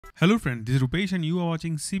Hello friend, this is Rupesh and you are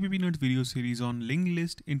watching CPP Notes video series on linked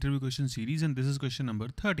list interview question series, and this is question number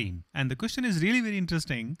 13. And the question is really very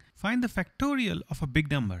interesting. Find the factorial of a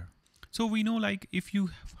big number. So we know, like, if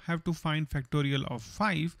you have to find factorial of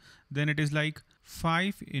 5, then it is like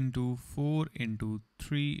 5 into 4 into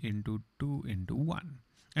 3 into 2 into 1.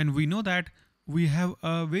 And we know that we have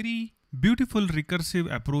a very beautiful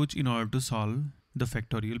recursive approach in order to solve the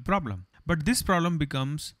factorial problem. But this problem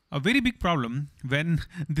becomes a very big problem when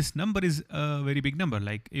this number is a very big number.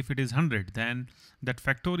 Like if it is 100, then that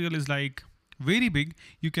factorial is like very big.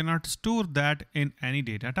 You cannot store that in any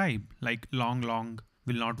data type. Like long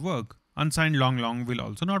will not work. Unsigned long will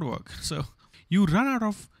also not work. So you run out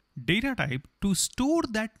of data type to store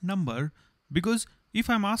that number, because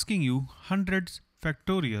if I'm asking you 100's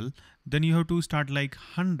factorial, then you have to start like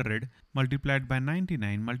 100 multiplied by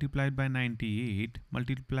 99 multiplied by 98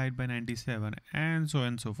 multiplied by 97 and so on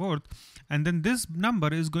and so forth. And then this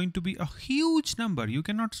number is going to be a huge number. You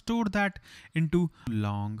cannot store that into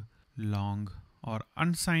long or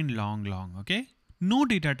unsigned long. Okay, no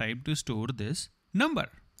data type to store this number,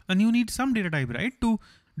 and you need some data type, right, to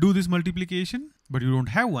do this multiplication, but you don't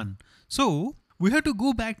have one. So we have to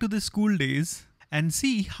go back to the school days and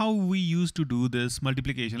see how we used to do this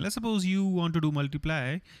multiplication. Let's suppose you want to do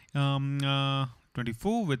multiply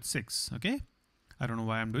 24 with 6. Okay, I don't know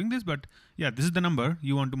why I'm doing this, but yeah, this is the number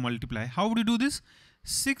you want to multiply. How would you do this?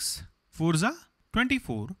 6 4s are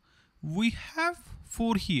 24. We have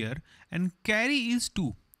 4 here and carry is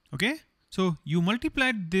 2. Okay, so you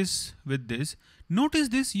multiplied this with this. Notice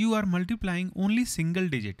this, you are multiplying only single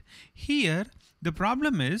digit. Here the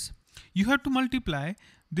problem is you have to multiply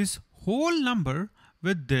this whole number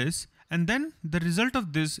with this, and then the result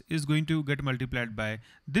of this is going to get multiplied by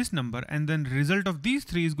this number, and then result of these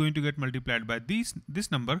three is going to get multiplied by this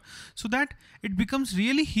number, so that it becomes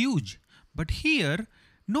really huge. But here,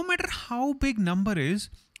 no matter how big number is,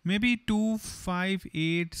 maybe 2, 5,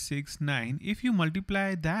 8, 6, 9, if you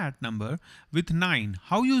multiply that number with 9,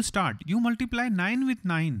 how you start? You multiply 9 with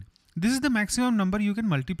 9. This is the maximum number you can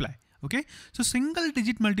multiply. Okay, so single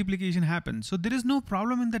digit multiplication happens. So there is no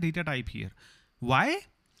problem in the data type here. Why?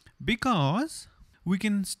 Because we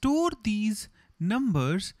can store these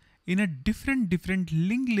numbers in a different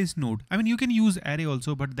linked list node. I mean, you can use array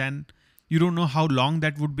also, but then you don't know how long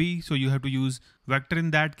that would be. So you have to use vector in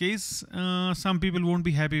that case. Some people won't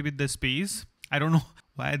be happy with the space. I don't know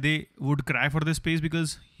why they would cry for the space,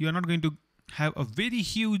 because you are not going to have a very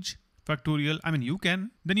huge factorial. I mean, you can,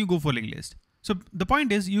 then you go for linked list. So the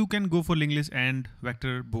point is, you can go for linked list and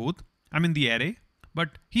vector both. I mean the array,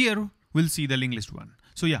 but here we'll see the linked list one.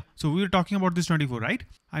 So yeah, so we were talking about this 24, right?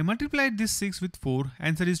 I multiplied this 6 with 4,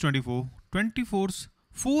 answer is 24. 24's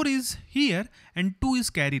 4 is here and 2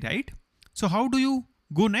 is carry, right? So how do you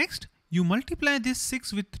go next? You multiply this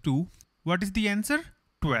 6 with 2. What is the answer?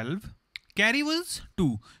 12. Carry was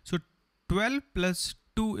 2. So 12 plus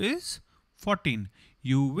 2 is 14.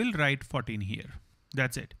 You will write 14 here.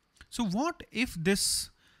 That's it. So what if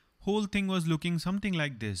this whole thing was looking something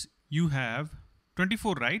like this? You have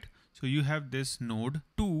 24, right? So you have this node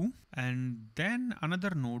 2 and then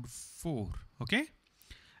another node 4, okay?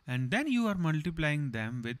 And then you are multiplying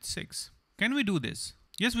them with 6. Can we do this?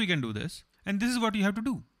 Yes, we can do this. And this is what you have to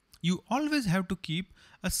do. You always have to keep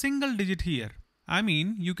a single digit here. I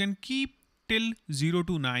mean, you can keep till 0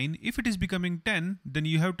 to 9. If it is becoming 10, then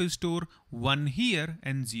you have to store 1 here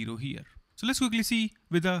and 0 here. So let's quickly see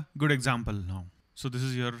with a good example now. So this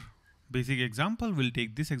is your basic example. We'll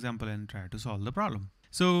take this example and try to solve the problem.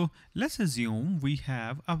 So let's assume we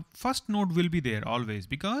have a first node will be there always,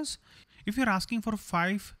 because if you're asking for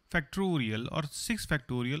 5 factorial or 6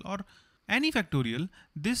 factorial or any factorial,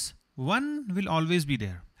 this 1 will always be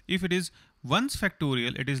there. If it is 1's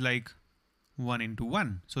factorial, it is like 1 into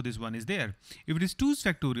 1. So this 1 is there. If it is 2's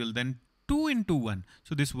factorial, then 2 into 1.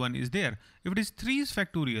 So this 1 is there. If it is 3's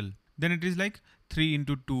factorial, then it is like 3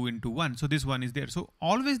 into 2 into 1. So this 1 is there. So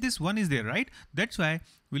always this 1 is there, right? That's why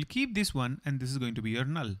we'll keep this 1 and this is going to be your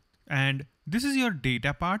null. And this is your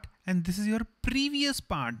data part and this is your previous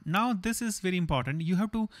part. Now this is very important. You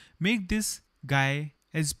have to make this guy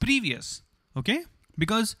as previous, okay?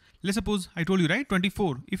 Because let's suppose I told you, right,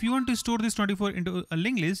 24. If you want to store this 24 into a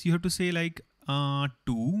linked list, you have to say like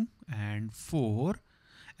 2 and 4,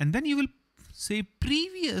 and then you will say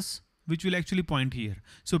previous, which will actually point here.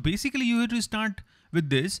 So basically you have to start with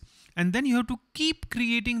this and then you have to keep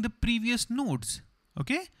creating the previous nodes.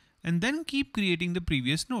 Okay. And then keep creating the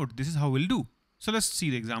previous node. This is how we'll do. So let's see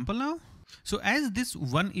the example now. So as this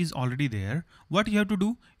 1 is already there, what you have to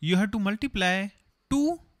do? You have to multiply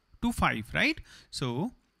 2 to 5, right?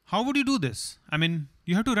 So how would you do this? I mean,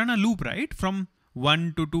 you have to run a loop, right? From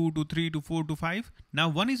 1 to 2 to 3 to 4 to 5. Now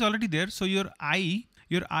 1 is already there, so your I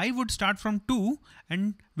would start from 2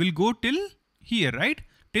 and will go till here, right?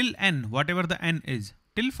 Till n, whatever the n is,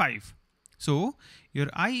 till 5. So your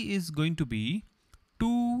I is going to be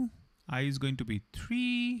 2, I is going to be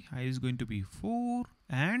 3, I is going to be 4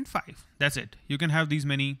 and 5. That's it. You can have these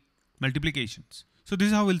many multiplications. So this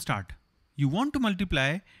is how we'll start. You want to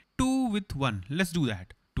multiply 2 with 1. Let's do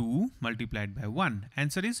that. 2 multiplied by 1.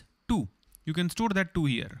 Answer is 2. You can store that 2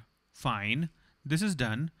 here. Fine. This is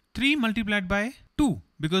done. 3 multiplied by 2,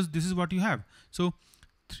 because this is what you have. So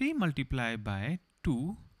 3 multiplied by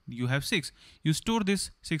 2, you have 6. You store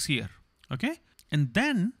this 6 here. Okay. And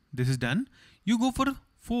then this is done. You go for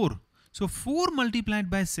 4. So 4 multiplied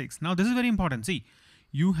by 6. Now this is very important. See,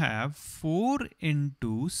 you have 4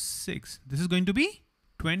 into 6. This is going to be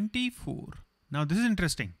 24. Now this is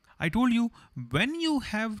interesting. I told you when you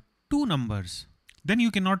have two numbers, then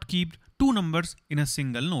you cannot keep two numbers in a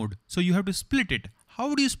single node. So you have to split it.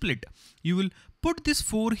 How do you split? You will put this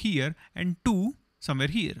 4 here and 2 somewhere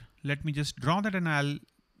here. Let me just draw that and I'll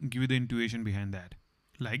give you the intuition behind that.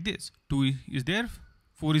 Like this. 2 is there,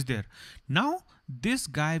 4 is there. Now this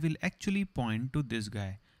guy will actually point to this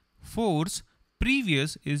guy. 4's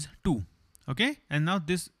previous is 2. Okay. And now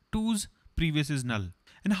this 2's previous is null.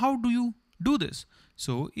 And how do you do this?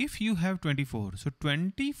 So if you have 24, so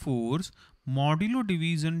 24's modulo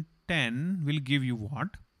division 10 will give you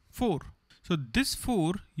what? 4. So this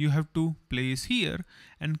 4 you have to place here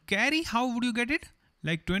and carry. How would you get it?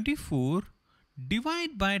 Like 24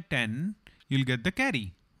 divide by 10, you'll get the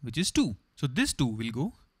carry, which is 2. So this 2 will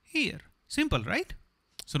go here. Simple, right?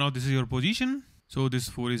 So now this is your position. So this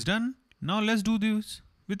 4 is done. Now let's do this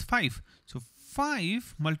with 5. So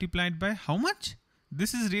 5 multiplied by how much?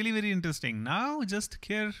 This is really very interesting. Now just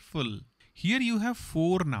careful. Here you have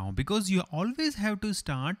 4 now, because you always have to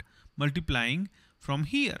start multiplying from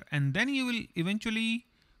here and then you will eventually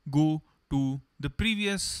go to the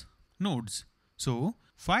previous nodes. So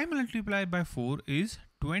 5 multiplied by 4 is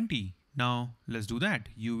 20. Now let's do that.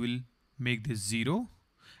 You will make this 0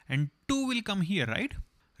 and 2 will come here, right?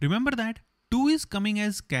 Remember that 2 is coming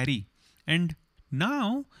as carry, and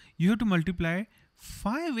now you have to multiply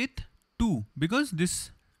 5 with 2, because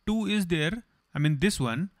this 2 is there. I mean this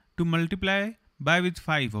one to multiply by with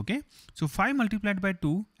 5. Okay. So 5 multiplied by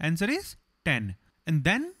 2, answer is 10. And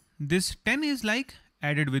then this 10 is like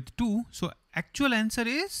added with 2. So actual answer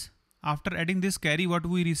is, after adding this carry, what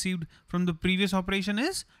we received from the previous operation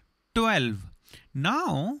is 12.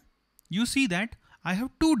 Now you see that I have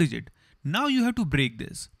 2 digit. Now you have to break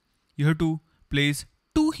this. You have to place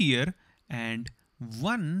 2 here and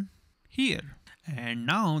 1 here. And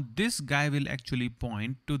now this guy will actually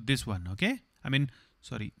point to this one. Okay. I mean,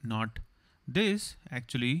 sorry, not this,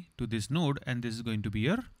 actually to this node, and this is going to be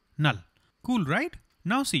your null. Cool, right?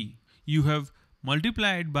 Now see, you have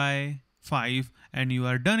multiplied by 5 and you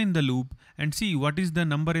are done in the loop, and see what is the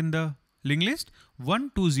number in the linked list?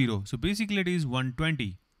 120. So basically it is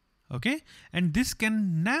 120. Okay. And this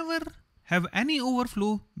can never have any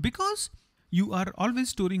overflow, because you are always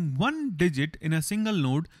storing one digit in a single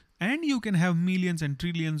node, and you can have millions and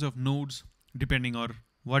trillions of nodes depending on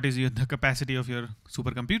what is the capacity of your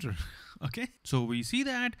supercomputer. Okay. So we see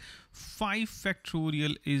that 5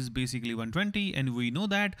 factorial is basically 120, and we know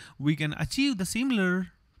that we can achieve the similar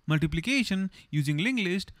multiplication using linked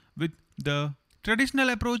list with the traditional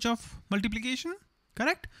approach of multiplication.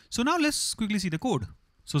 Correct? So now let's quickly see the code.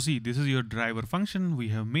 So see, this is your driver function. We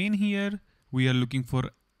have main here. We are looking for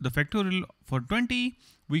the factorial for 20.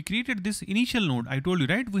 We created this initial node. I told you,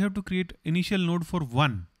 right? We have to create initial node for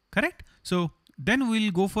 1. Correct? So then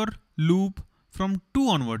we'll go for loop from 2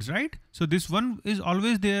 onwards, right? So this 1 is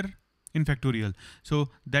always there in factorial. So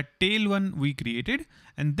that tail one we created,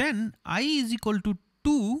 and then I is equal to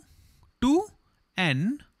 2 to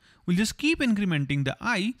n. We'll just keep incrementing the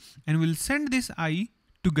I, and we'll send this I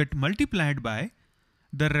to get multiplied by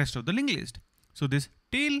the rest of the linked list. So this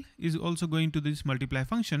tail is also going to this multiply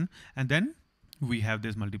function, and then we have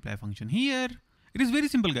this multiply function here. It is very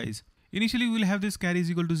simple, guys. Initially we'll have this carry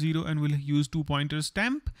is equal to 0, and we'll use 2 pointers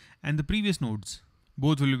temp and the previous nodes.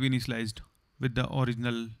 Both will be initialized with the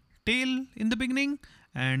original tail in the beginning,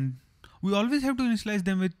 and we always have to initialize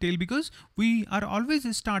them with tail because we are always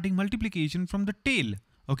starting multiplication from the tail.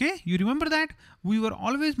 Okay, you remember that? We were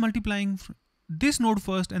always multiplying this node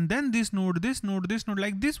first, and then this node, this node, this node,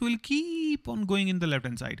 like this will keep on going in the left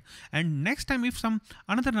hand side. And next time if some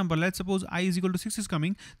another number, let's suppose I is equal to 6 is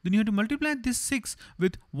coming, then you have to multiply this 6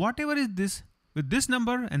 with whatever is this, with this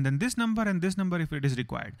number, and then this number and this number if it is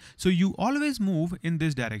required. So you always move in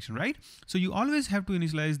this direction, right? So you always have to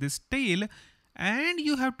initialize this tail and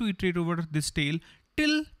you have to iterate over this tail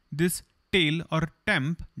till this tail or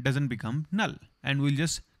temp doesn't become null, and we'll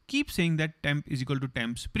just keep saying that temp is equal to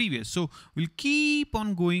temp's previous. So we'll keep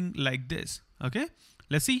on going like this. Okay,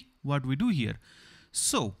 let's see what we do here.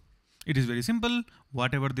 So it is very simple.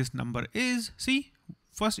 Whatever this number is, see,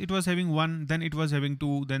 first it was having 1, then it was having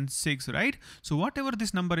 2, then 6, right? So whatever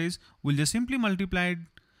this number is, we'll just simply multiply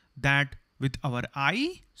that with our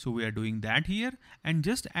I. So we are doing that here and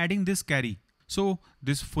just adding this carry. So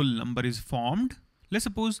this full number is formed. Let's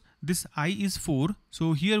suppose this I is 4.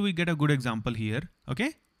 So here we get a good example here.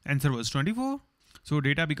 Okay, answer was 24. So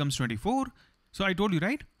data becomes 24. So I told you,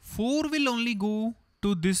 right? 4 will only go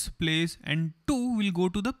to this place and 2 will go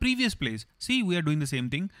to the previous place. See, we are doing the same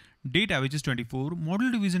thing. Data, which is 24,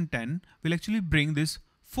 modulo division 10 will actually bring this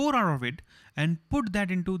 4 out of it and put that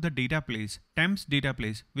into the data place, temp's data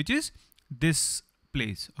place, which is this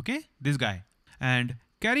place. Okay, this guy. And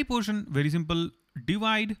carry portion, very simple.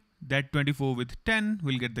 Divide that 24 with 10,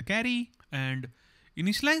 will get the carry, and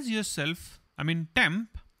initialize yourself,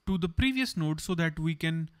 temp, to the previous node so that we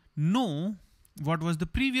can know what was the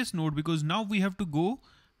previous node, because now we have to go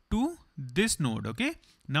to this node. Okay,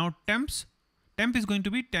 now temp is going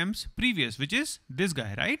to be temp's previous, which is this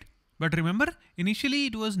guy, right? But remember, initially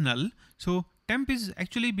it was null, so temp is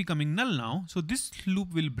actually becoming null now. So this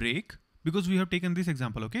loop will break because we have taken this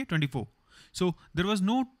example. Okay, 24. So there was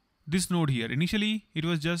no this node here. Initially it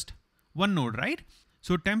was just one node, right?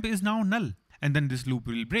 So temp is now null, and then this loop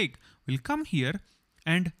will break. We'll come here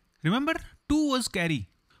and remember 2 was carry,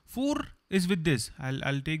 4 is with this.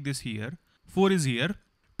 I'll take this here. 4 is here,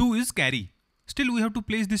 2 is carry. Still we have to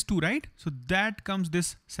place this 2, right? So that comes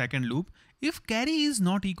this second loop. If carry is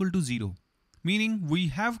not equal to 0, meaning we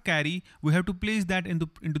have carry, we have to place that into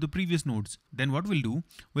the previous nodes. Then what we'll do,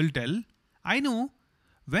 we'll tell, I know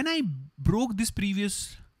when I broke this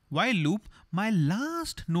previous while loop, my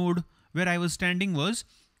last node where I was standing was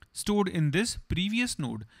stored in this previous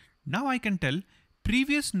node. Now I can tell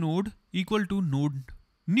previous node equal to node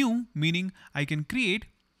new, meaning I can create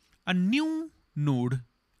a new node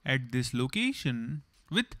at this location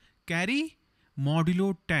with carry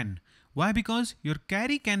modulo 10. Why? Because your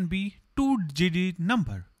carry can be 2-digit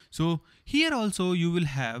number. So here also you will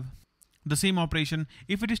have the same operation.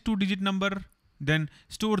 If it is 2-digit number, then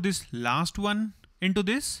store this last one into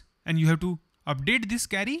this, and you have to update this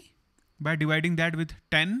carry by dividing that with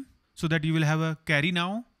 10 so that you will have a carry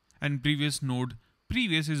now, and previous node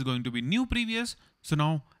previous is going to be new previous. So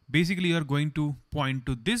now basically you are going to point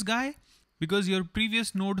to this guy because your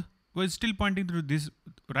previous node was still pointing to this,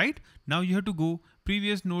 right? Now you have to go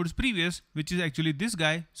previous nodes previous, which is actually this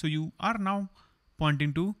guy. So you are now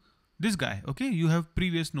pointing to this guy. Okay, you have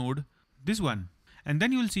previous node, this one, and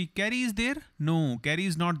then you will see carry is there. No, carry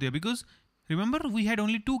is not there because remember we had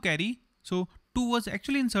only 2 carry. So 2 was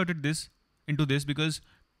actually inserted this into this because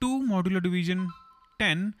 2 modulo division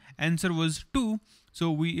 10 answer was 2. So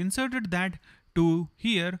we inserted that 2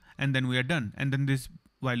 here and then we are done, and then this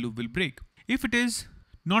while loop will break. If it is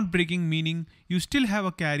not breaking, meaning you still have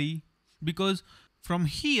a carry, because from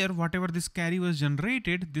here whatever this carry was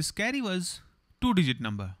generated, this carry was 2-digit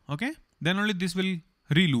number. Okay, then only this will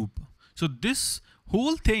reloop. So this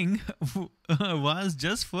whole thing was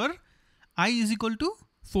just for I is equal to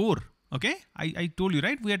 4. Okay, I told you,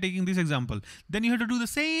 right? We are taking this example. Then you have to do the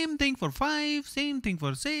same thing for 5, same thing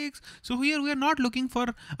for 6. So here we are not looking for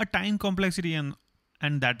a time complexity and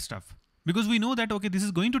that stuff, because we know that, okay, this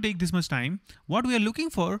is going to take this much time. What we are looking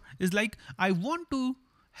for is like, I want to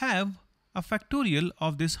have a factorial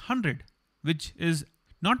of this 100, which is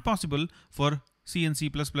not possible for C and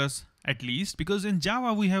C++ at least, because in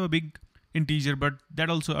Java we have a big integer, but that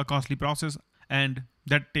also a costly process, and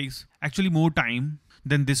that takes actually more time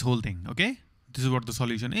than this whole thing. Okay, this is what the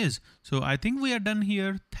solution is. So I think we are done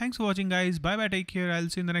here. Thanks for watching, guys. Bye bye, take care. I'll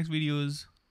see you in the next videos.